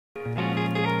Oh,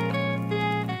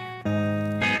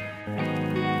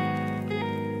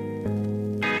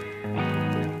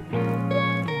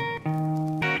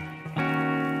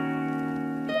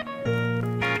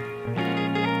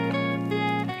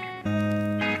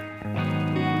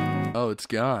 it's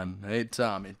gone. Hey,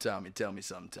 Tommy, tell me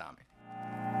something, Tommy.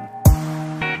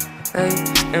 Hey,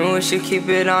 and we should keep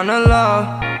it on the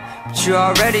low, but you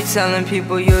already telling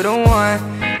people you the one.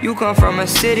 You come from a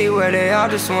city where they all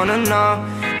just wanna know.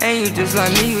 And you just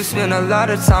like me, you spend a lot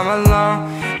of time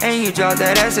alone. And you drop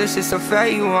that ass, it's just so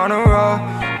fat you wanna roll.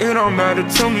 It don't matter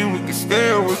to me, we can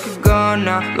stay or we can go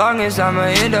now. Long as I'ma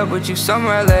end up with you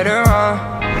somewhere later on.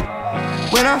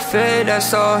 When I fade,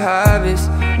 that's all habits.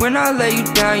 When I lay you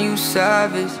down, you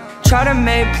savage. Try to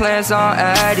make plans on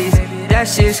addies, that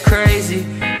shit's crazy.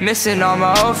 Missing all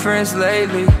my old friends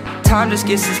lately. Time just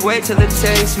gets its way till it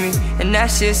takes me, and that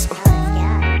shit's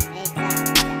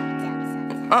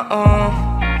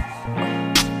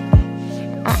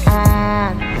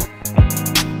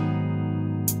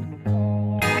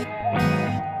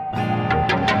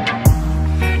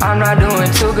I'm not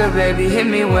doing too good, baby, hit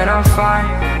me when I'm fine.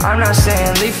 I'm not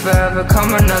saying leave forever,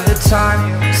 come another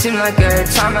time. Seem like every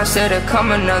time I said it,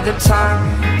 come another time.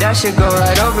 That shit go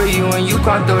right over you when you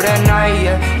come through that night,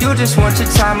 yeah. You just want your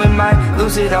time, we might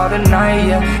lose it all tonight,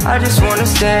 yeah. I just wanna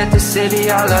stay at the city,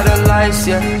 I love the lights,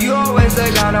 yeah. You always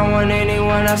like I don't want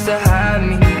anyone else to have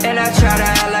me, and I try to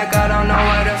act like I don't know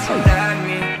what else would have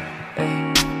me,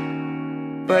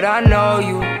 ay. But I know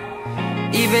you,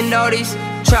 even though these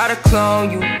try to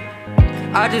clone you.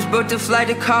 I just booked a flight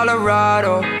to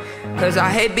Colorado, cause I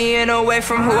hate being away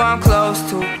from who I'm close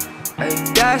to. Ay,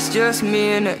 that's just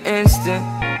me in an instant,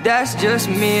 that's just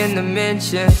me in the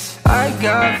mentions. I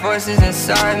got voices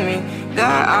inside me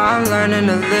that I'm learning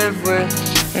to live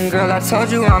with. And girl, I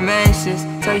told you I'm anxious,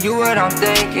 tell you what I'm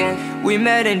thinking. We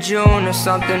met in June or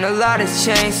something, a lot has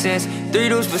changed since. 3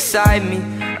 dudes beside me.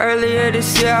 Earlier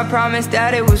this year I promised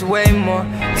that it was way more.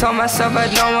 Told myself I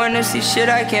don't wanna see shit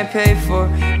I can't pay for.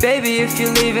 Baby, if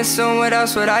you're leaving soon, what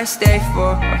else would I stay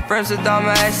for? I'm friends with all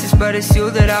my exes, but it's you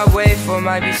that I wait for.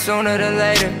 Might be sooner than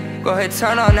later. Go ahead,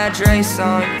 turn on that Dre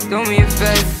song. Do me a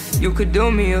favor, you could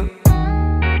do me a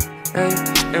hey,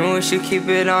 and we should keep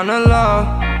it on the low.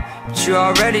 But you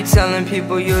already telling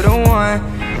people you the one.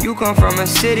 You come from a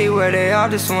city where they all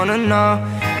just wanna know.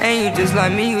 And you just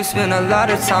like me, you spend a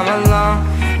lot of time alone.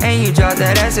 And you drop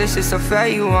that ass, it's just so fat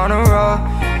you wanna roll.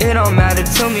 It don't matter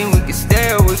to me, we can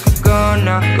stay or we can go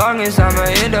now. Long as I'ma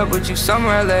end up with you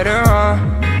somewhere later on.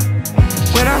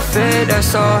 When I fade,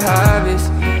 that's all habits.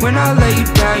 When I lay you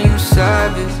down, you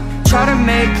savage. Try to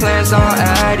make plans on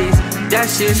addies, that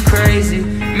shit's crazy.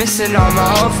 Missing all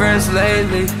my old friends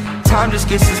lately. Time just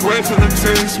gets its way till it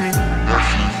takes me.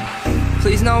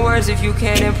 Please no words if you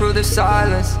can't improve the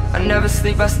silence. I never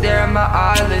sleep, I stare at my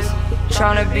eyelids.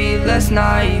 Tryna be less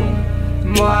naive. The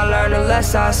more I learn, the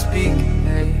less I speak.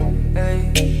 Hey,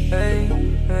 hey, hey,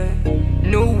 hey.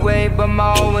 New wave, but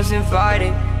my old was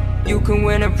invited. You can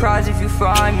win a prize if you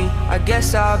find me. I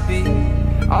guess I'll be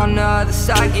on the other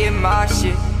side, get my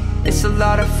shit. It's a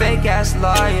lot of fake ass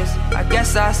liars, I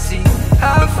guess I see.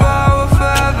 How far will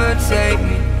forever take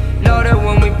me? Know that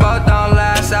when we both don't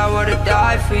last, I would've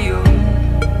died for you.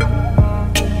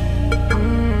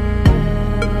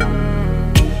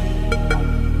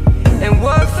 And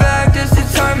what factors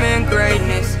determine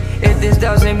greatness? If this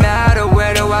doesn't matter,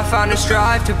 where do I find the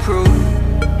strive to prove?